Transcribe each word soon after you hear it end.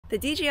The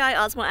DJI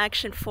Osmo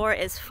Action 4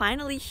 is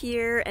finally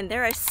here, and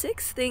there are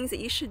 6 things that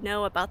you should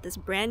know about this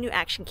brand new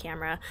action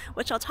camera,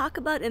 which I'll talk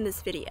about in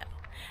this video.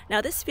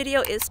 Now, this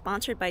video is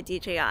sponsored by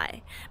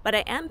DJI, but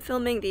I am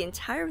filming the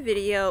entire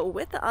video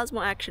with the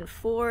Osmo Action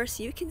 4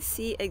 so you can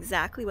see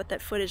exactly what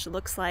that footage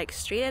looks like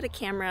straight out of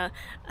camera,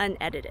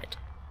 unedited.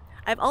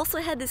 I've also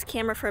had this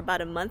camera for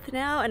about a month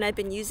now, and I've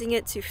been using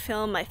it to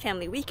film my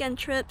family weekend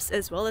trips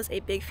as well as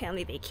a big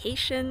family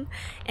vacation,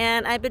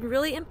 and I've been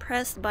really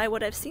impressed by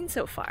what I've seen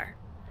so far.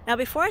 Now,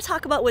 before I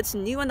talk about what's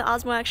new on the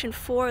Osmo Action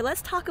 4,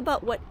 let's talk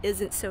about what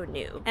isn't so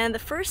new. And the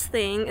first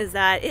thing is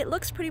that it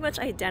looks pretty much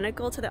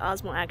identical to the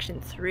Osmo Action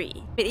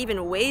 3. It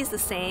even weighs the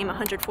same,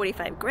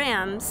 145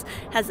 grams,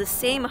 has the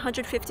same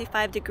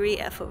 155-degree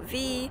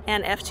FOV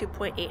and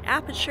f2.8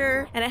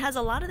 aperture, and it has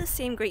a lot of the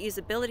same great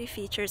usability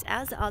features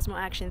as the Osmo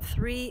Action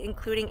 3,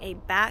 including a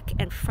back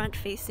and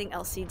front-facing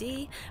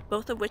LCD,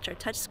 both of which are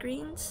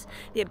touchscreens,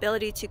 the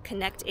ability to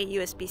connect a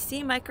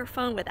USB-C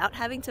microphone without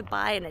having to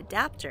buy an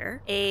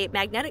adapter, a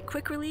magnetic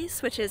quick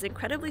release, which is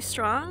incredibly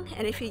strong,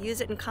 and if you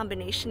use it in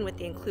combination with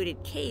the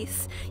included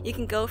case, you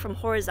can go from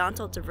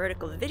horizontal to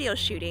vertical video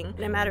shooting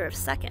in a matter of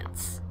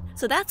seconds.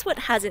 So that's what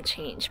hasn't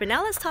changed, but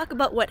now let's talk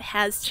about what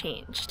has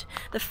changed.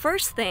 The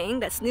first thing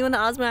that's new in the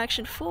Osmo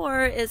Action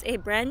 4 is a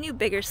brand new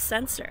bigger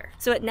sensor.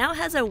 So it now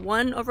has a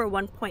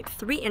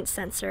 1/1.3-inch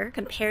sensor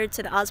compared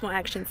to the Osmo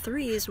Action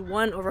 3's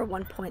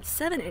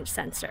 1/1.7-inch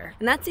sensor.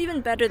 And that's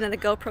even better than the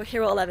GoPro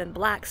Hero 11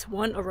 Black's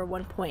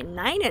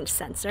 1/1.9-inch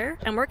sensor.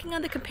 I'm working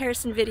on the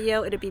comparison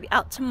video, it'll be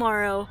out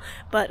tomorrow,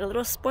 but a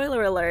little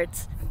spoiler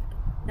alert.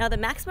 Now, the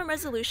maximum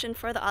resolution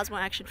for the Osmo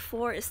Action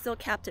 4 is still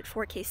capped at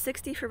 4K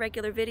 60 for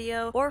regular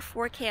video or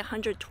 4K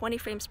 120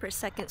 frames per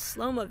second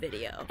slow-mo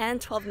video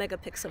and 12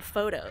 megapixel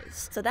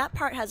photos. So that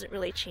part hasn't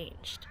really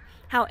changed.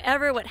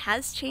 However, what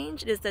has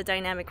changed is the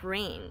dynamic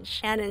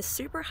range, and in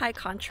super high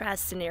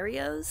contrast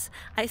scenarios,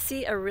 I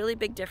see a really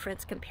big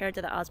difference compared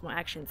to the Osmo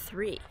Action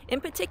 3.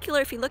 In particular,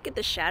 if you look at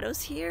the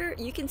shadows here,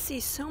 you can see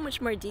so much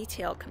more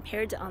detail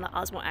compared to on the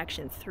Osmo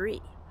Action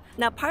 3.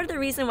 Now, part of the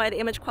reason why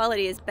the image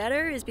quality is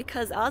better is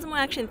because Osmo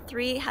Action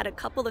 3 had a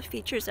couple of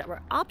features that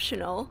were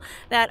optional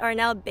that are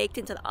now baked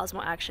into the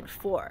Osmo Action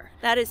 4.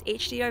 That is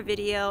HDR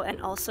video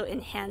and also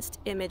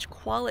enhanced image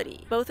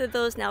quality. Both of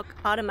those now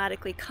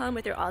automatically come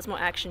with your Osmo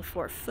Action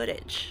 4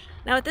 footage.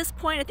 Now, at this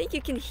point, I think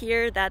you can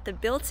hear that the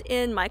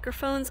built-in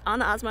microphones on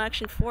the Osmo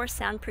Action 4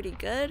 sound pretty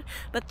good,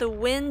 but the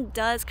wind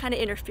does kind of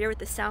interfere with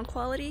the sound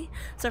quality.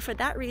 So for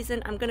that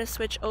reason, I'm going to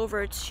switch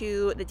over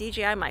to the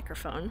DJI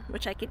microphone,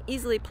 which I can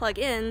easily plug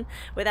in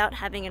without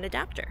having an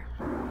adapter.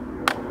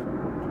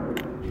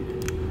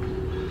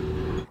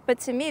 But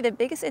to me, the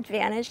biggest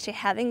advantage to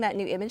having that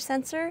new image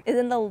sensor is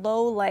in the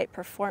low light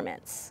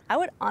performance. I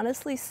would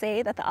honestly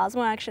say that the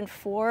Osmo Action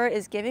 4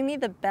 is giving me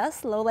the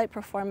best low light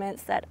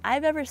performance that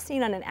I've ever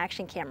seen on an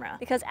action camera,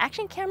 because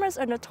action cameras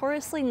are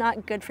notoriously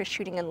not good for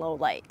shooting in low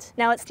light.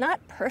 Now, it's not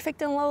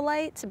perfect in low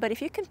light, but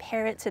if you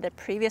compare it to the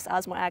previous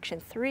Osmo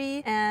Action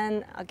 3,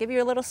 and I'll give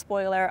you a little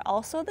spoiler,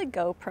 also the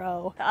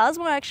GoPro, the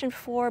Osmo Action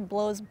 4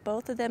 blows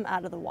both of them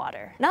out of the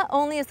water. Not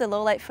only is the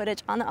low light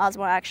footage on the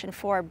Osmo Action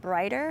 4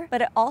 brighter,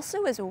 but it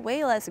also is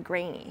way less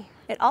grainy.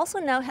 It also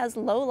now has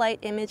low light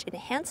image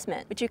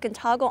enhancement, which you can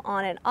toggle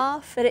on and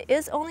off, but it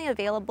is only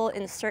available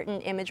in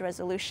certain image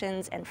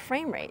resolutions and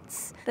frame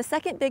rates. The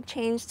second big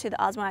change to the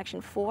Osmo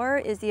Action 4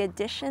 is the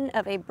addition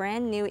of a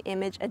brand new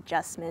image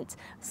adjustment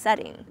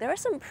setting. There are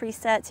some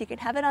presets. You can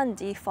have it on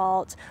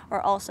default or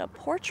also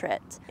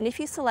portrait. And if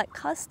you select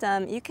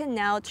custom, you can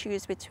now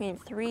choose between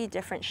 3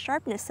 different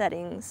sharpness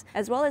settings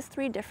as well as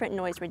 3 different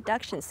noise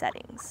reduction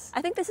settings.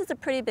 I think this is a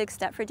pretty big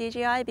step for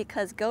DJI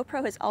because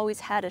GoPro has always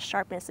had a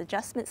sharpness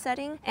adjustment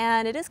setting,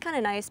 and it is kind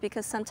of nice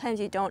because sometimes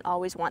you don't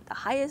always want the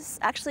highest.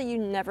 Actually, you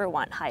never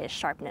want highest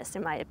sharpness,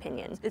 in my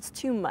opinion. It's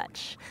too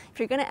much. If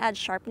you're going to add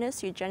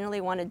sharpness, you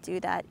generally want to do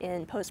that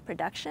in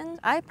post-production.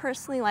 I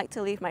personally like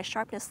to leave my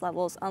sharpness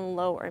levels on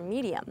low or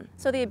medium.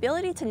 So the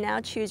ability to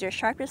now choose your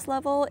sharpness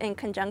level in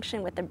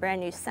conjunction with the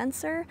brand new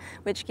sensor,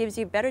 which gives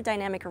you better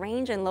dynamic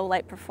range and low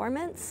light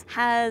performance,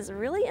 has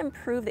really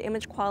improved the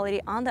image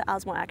quality on the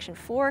Osmo Action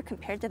 4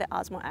 compared to the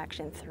Osmo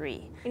Action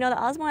 3. You know, the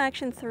Osmo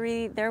Action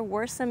 3, there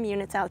were some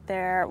units out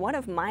there, one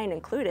of mine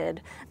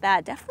included,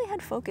 that definitely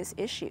had focus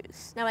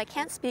issues. Now, I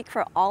can't speak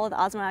for all of the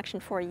Osmo Action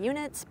 4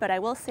 units, but I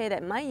will say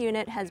that my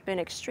unit has been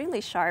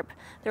extremely sharp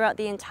throughout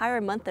the entire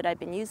month that I've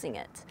been using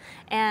it.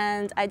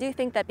 And I do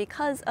think that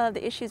because of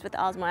the issues with the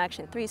Osmo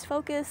Action 3's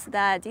focus,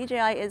 that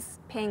DJI is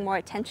paying more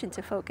attention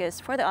to focus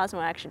for the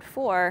Osmo Action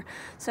 4,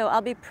 so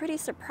I'll be pretty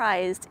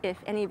surprised if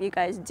any of you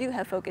guys do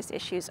have focus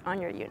issues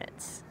on your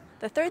units.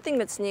 The third thing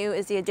that's new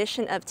is the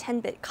addition of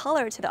 10-bit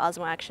color to the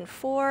Osmo Action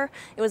 4.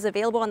 It was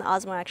available on the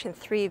Osmo Action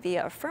 3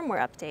 via a firmware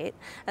update,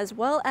 as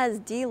well as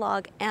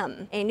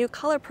D-Log-M, a new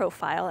color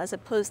profile as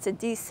opposed to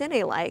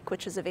D-Cine-like,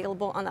 which is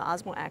available on the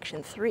Osmo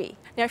Action 3.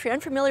 Now, if you're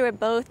unfamiliar with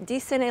both,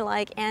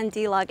 D-Cine-like and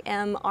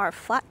D-Log-M are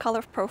flat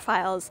color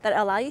profiles that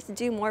allow you to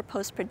do more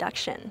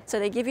post-production. So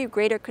they give you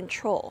greater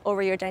control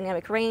over your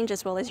dynamic range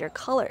as well as your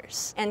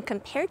colors. And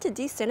compared to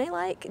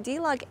D-Cine-like,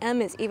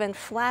 D-Log-M is even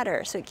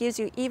flatter, so it gives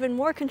you even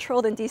more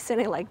control than D-Cine-like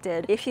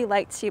did if you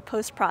like to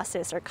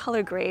post-process or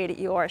color grade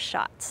your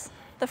shots.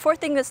 The fourth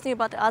thing that's new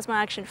about the Osmo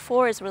Action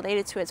 4 is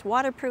related to its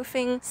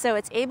waterproofing. So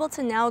it's able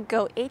to now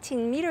go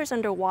 18 meters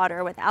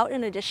underwater without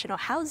an additional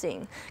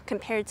housing,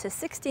 compared to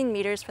 16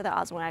 meters for the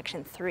Osmo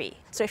Action 3.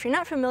 So if you're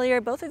not familiar,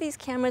 both of these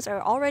cameras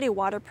are already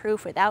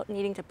waterproof without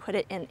needing to put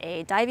it in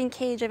a diving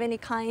cage of any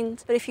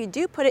kind. But if you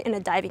do put it in a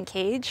diving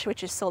cage,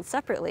 which is sold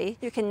separately,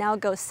 you can now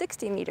go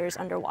 60 meters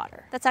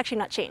underwater. That's actually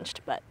not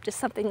changed, but just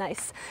something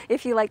nice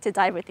if you like to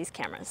dive with these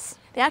cameras.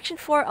 The Action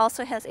 4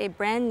 also has a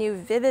brand new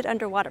vivid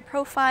underwater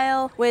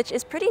profile, which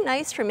is pretty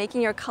nice for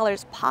making your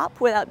colors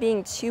pop without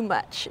being too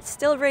much. It's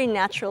still very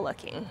natural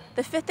looking.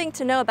 The fifth thing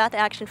to know about the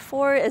Action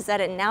 4 is that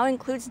it now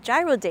includes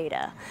gyro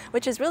data,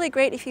 which is really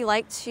great if you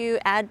like to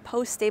add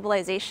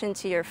post-stabilization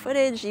to your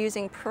footage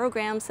using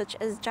programs such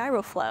as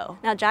GyroFlow.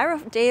 Now, gyro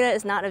data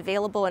is not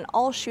available in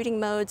all shooting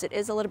modes. It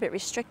is a little bit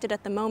restricted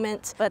at the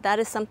moment, but that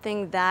is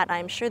something that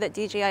I'm sure that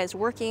DJI is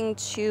working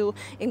to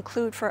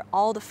include for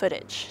all the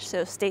footage.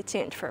 So stay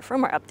tuned for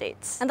firmware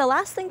updates. And the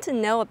last thing to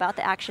know about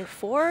the Action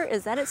 4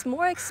 is that it's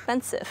more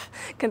expensive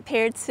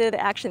compared to the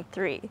Action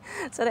 3.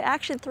 So the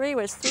Action 3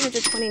 was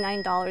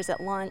 $329 at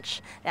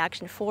launch. The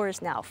Action 4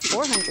 is now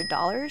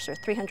 $400 or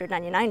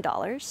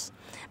 $399,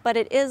 but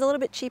it is a little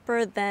bit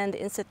cheaper than the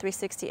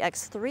Insta360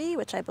 X3,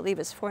 which I believe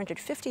is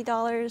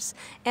 $450,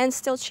 and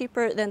still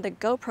cheaper than the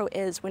GoPro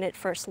is when it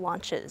first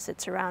launches.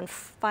 It's around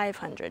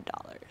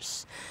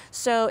 $500.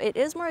 So it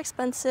is more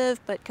expensive,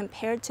 but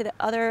compared to the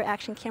other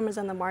action cameras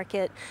on the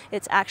market,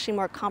 it's actually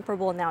more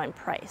comparable now in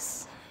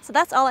price. So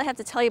that's all I have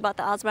to tell you about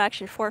the Osmo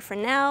Action 4 for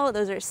now.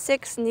 Those are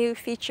 6 new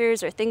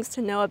features or things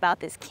to know about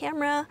this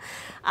camera.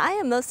 I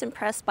am most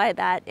impressed by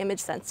that image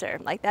sensor.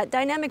 Like, that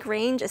dynamic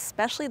range,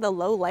 especially the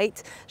low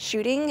light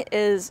shooting,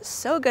 is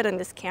so good on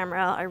this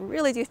camera. I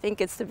really do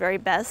think it's the very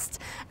best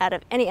out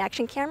of any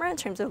action camera in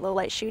terms of low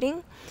light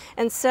shooting.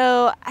 And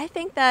so I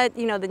think that,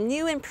 you know, the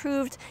new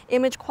improved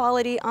image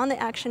quality on the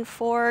Action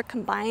 4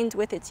 combined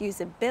with its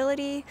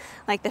usability,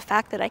 like the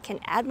fact that I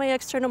can add my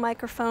external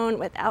microphone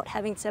without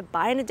having to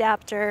buy an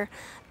adapter,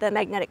 the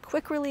magnetic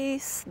quick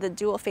release, the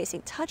dual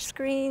facing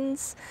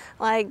touchscreens,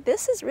 like,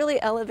 this is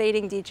really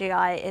elevating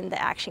DJI in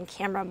the action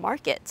camera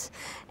market.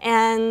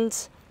 And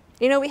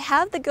you know, we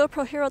have the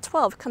GoPro Hero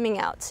 12 coming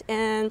out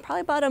in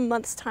probably about a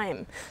month's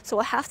time, so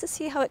we'll have to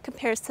see how it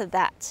compares to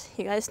that.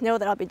 You guys know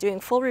that I'll be doing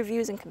full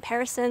reviews and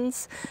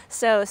comparisons,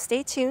 so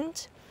stay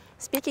tuned.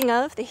 Speaking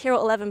of, the Hero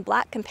 11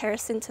 Black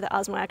comparison to the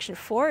Osmo Action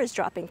 4 is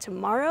dropping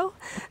tomorrow,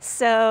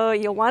 so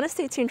you'll want to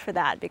stay tuned for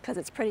that because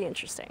it's pretty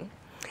interesting.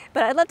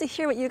 But I'd love to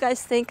hear what you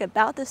guys think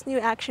about this new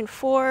Action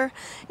 4,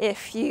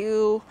 if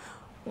you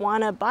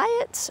want to buy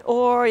it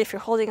or if you're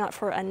holding out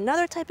for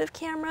another type of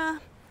camera.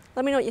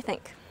 Let me know what you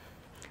think.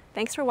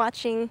 Thanks for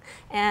watching,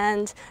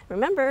 and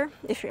remember,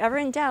 if you're ever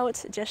in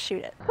doubt, just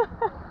shoot it.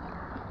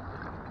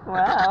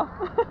 Wow.